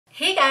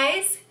Hey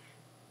guys,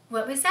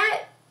 what was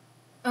that?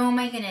 Oh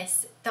my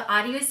goodness, the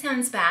audio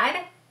sounds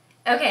bad.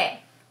 Okay,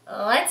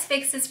 let's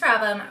fix this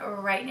problem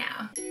right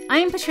now.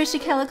 I'm Patricia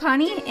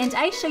Kelikani, and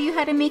I show you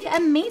how to make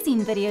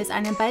amazing videos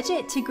on a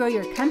budget to grow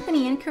your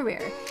company and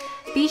career.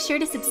 Be sure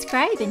to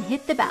subscribe and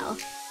hit the bell.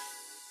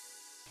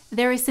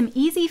 There are some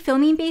easy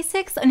filming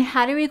basics on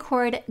how to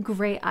record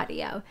great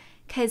audio,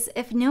 because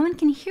if no one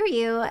can hear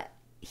you,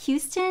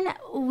 Houston,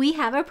 we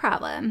have a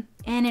problem.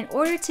 And in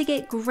order to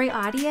get great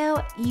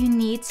audio, you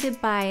need to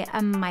buy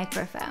a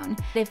microphone.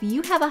 If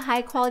you have a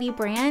high quality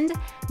brand,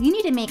 you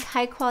need to make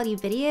high quality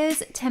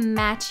videos to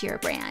match your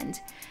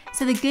brand.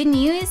 So the good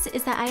news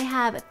is that I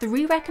have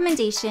 3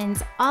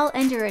 recommendations, all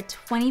under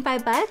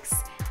 25 bucks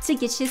to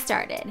get you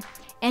started.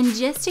 And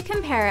just to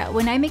compare,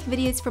 when I make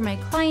videos for my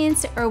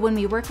clients or when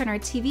we work on our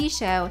TV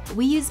show,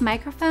 we use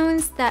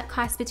microphones that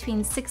cost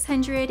between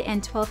 $600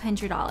 and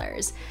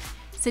 $1,200.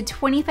 So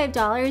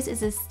 $25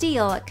 is a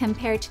steal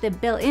compared to the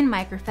built-in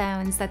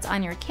microphones that's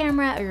on your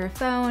camera or your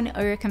phone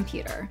or your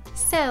computer.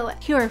 So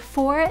here are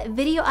 4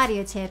 video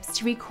audio tips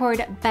to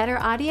record better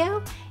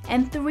audio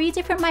and 3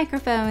 different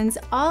microphones,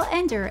 all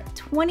under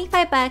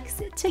 25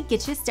 bucks to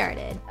get you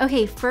started.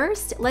 Okay,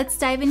 first, let's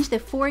dive into the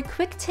 4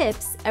 quick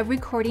tips of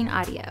recording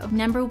audio.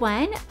 Number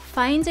 1,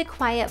 find a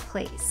quiet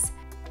place.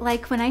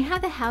 Like when I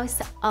have the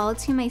house all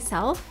to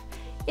myself,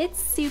 it's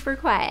super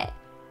quiet.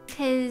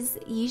 Because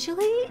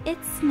usually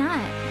it's not.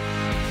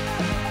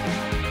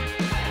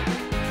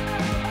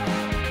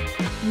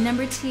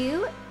 Number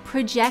 2,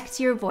 project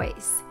your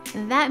voice.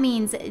 That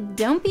means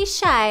don't be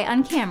shy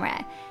on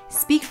camera.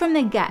 Speak from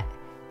the gut,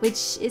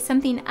 which is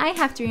something I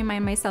have to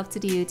remind myself to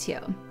do too.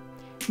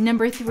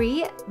 Number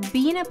 3,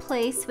 be in a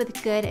place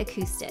with good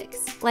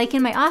acoustics. Like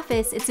in my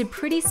office, it's a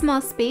pretty small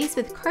space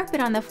with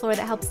carpet on the floor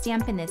that helps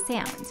dampen the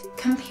sound.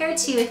 Compared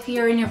to if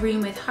you're in a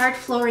room with hard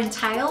floor and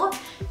tile,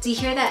 do you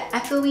hear that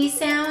echoey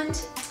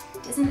sound?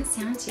 Doesn't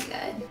sound too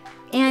good.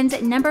 And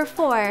number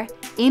 4,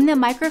 aim the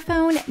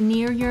microphone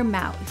near your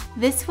mouth.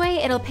 This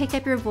way it'll pick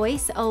up your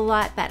voice a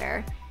lot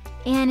better.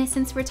 And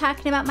since we're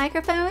talking about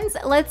microphones,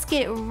 let's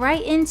get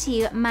right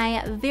into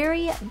my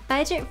very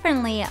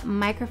budget-friendly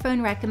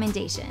microphone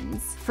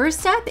recommendations.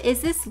 First up is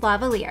this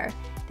lavalier.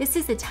 This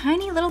is a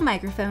tiny little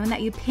microphone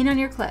that you pin on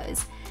your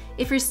clothes.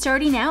 If you're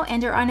starting out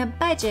and are on a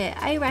budget,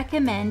 I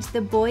recommend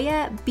the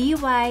Boya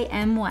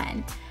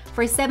BY-M1.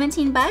 For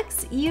 17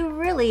 bucks, you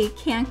really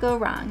can't go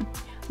wrong.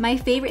 My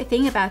favorite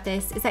thing about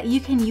this is that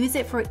you can use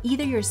it for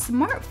either your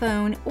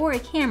smartphone or a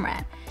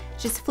camera.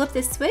 Just flip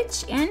the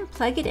switch and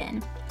plug it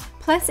in.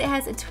 Plus, it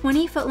has a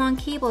 20-foot long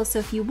cable, so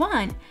if you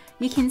want,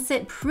 you can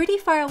sit pretty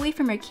far away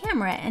from your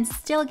camera and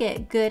still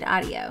get good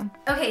audio.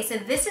 Okay, so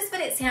this is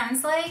what it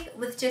sounds like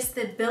with just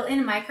the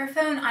built-in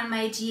microphone on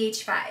my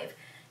GH5.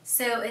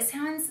 So it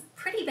sounds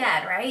pretty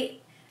bad,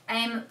 right? I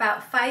am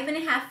about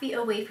 5.5 feet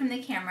away from the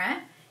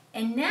camera.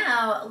 And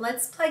now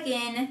let's plug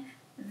in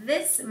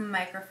this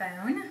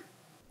microphone.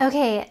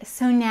 Okay,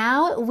 so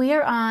now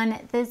we're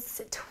on this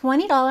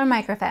 $20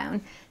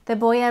 microphone, the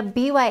Boya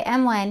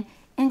BY-M1.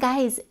 And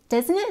guys,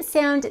 doesn't it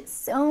sound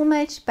so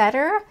much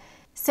better?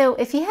 So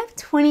if you have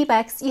 20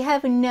 bucks, you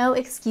have no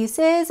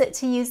excuses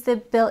to use the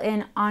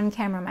built-in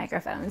on-camera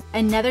microphones.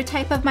 Another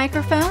type of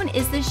microphone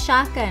is the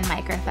shotgun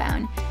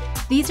microphone.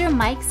 These are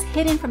mics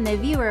hidden from the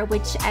viewer,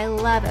 which I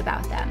love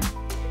about them.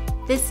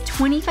 This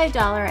 $25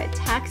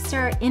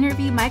 Takstar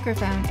interview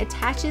microphone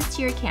attaches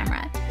to your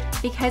camera.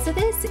 Because of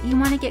this, you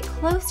want to get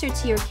closer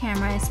to your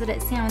camera so that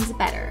it sounds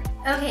better.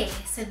 Okay,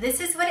 so this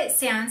is what it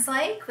sounds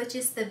like, which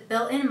is the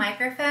built-in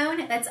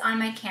microphone that's on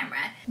my camera.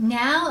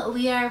 Now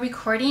we are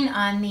recording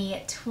on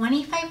the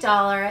 $25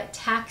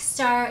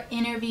 Takstar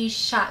interview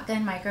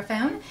shotgun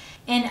microphone,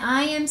 and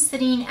I am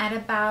sitting at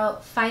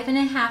about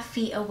 5.5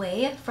 feet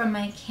away from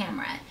my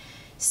camera.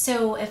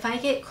 So if I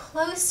get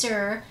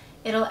closer,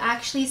 it'll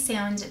actually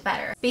sound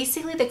better.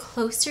 Basically, the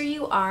closer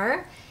you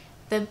are,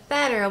 the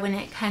better when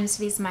it comes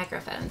to these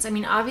microphones. I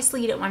mean,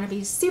 obviously you don't want to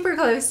be super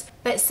close,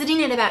 but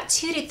sitting at about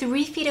 2 to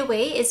 3 feet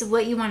away is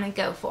what you want to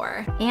go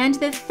for. And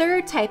the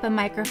third type of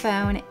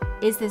microphone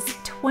is this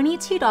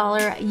 $22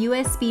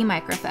 USB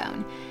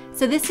microphone.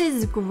 So this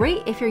is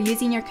great if you're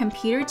using your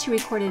computer to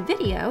record a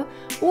video,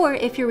 or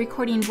if you're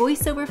recording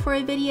voiceover for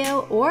a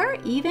video, or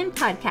even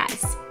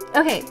podcasts.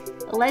 Okay,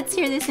 let's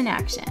hear this in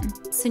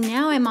action. So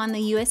now I'm on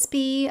the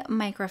USB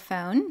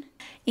microphone,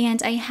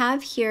 and I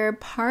have here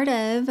part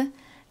of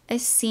a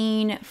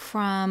scene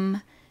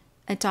from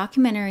a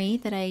documentary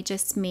that I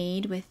just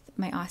made with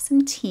my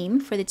awesome team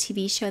for the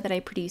TV show that I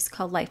produce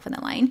called Life on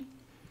the Line.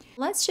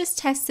 Let's just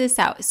test this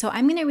out. So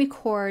I'm gonna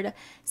record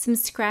some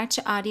scratch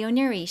audio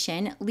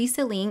narration.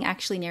 Lisa Ling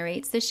actually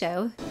narrates the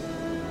show.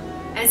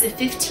 As a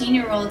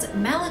 15-year-old,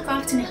 Malik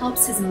often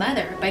helps his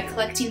mother by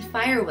collecting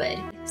firewood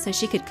so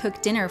she could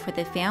cook dinner for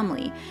the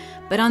family.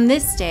 But on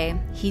this day,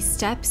 he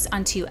steps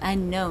onto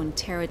unknown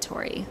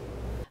territory.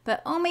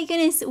 But oh my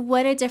goodness,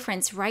 what a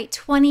difference, right?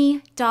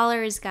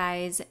 $20,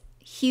 guys.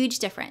 Huge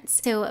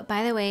difference. So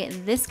by the way,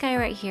 this guy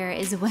right here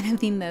is one of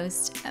the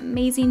most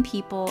amazing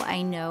people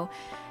I know.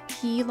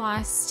 He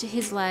lost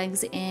his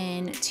legs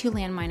in 2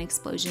 landmine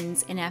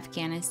explosions in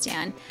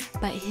Afghanistan,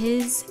 but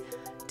his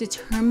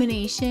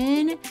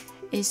determination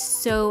is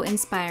so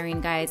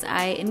inspiring, guys.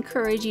 I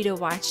encourage you to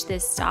watch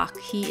this doc.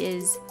 He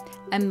is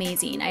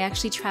amazing. I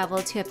actually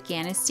traveled to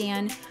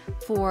Afghanistan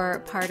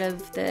for part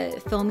of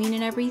the filming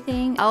and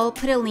everything. I'll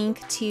put a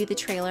link to the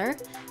trailer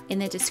in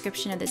the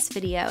description of this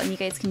video and you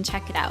guys can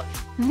check it out.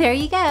 There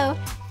you go.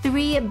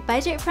 3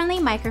 budget-friendly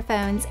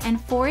microphones and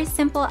 4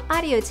 simple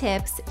audio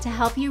tips to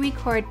help you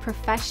record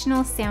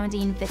professional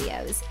sounding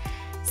videos.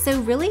 So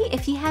really,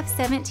 if you have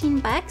 17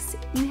 bucks,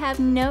 you have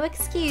no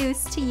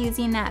excuse to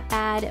using that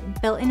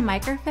bad built-in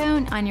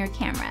microphone on your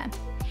camera.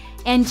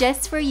 And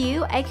just for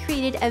you, I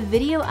created a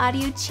video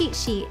audio cheat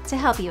sheet to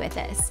help you with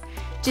this.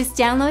 Just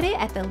download it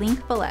at the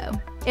link below.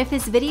 If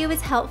this video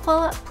is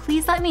helpful,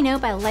 please let me know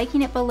by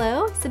liking it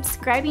below,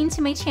 subscribing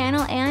to my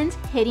channel, and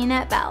hitting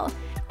that bell.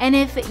 And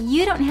if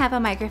you don't have a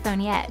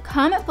microphone yet,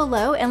 comment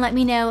below and let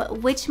me know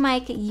which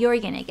mic you're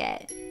gonna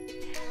get.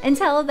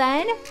 Until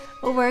then,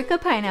 work a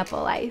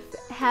pineapple life,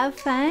 have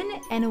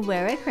fun, and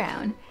wear a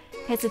crown.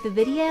 Because with the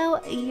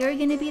video, you're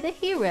gonna be the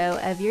hero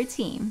of your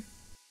team.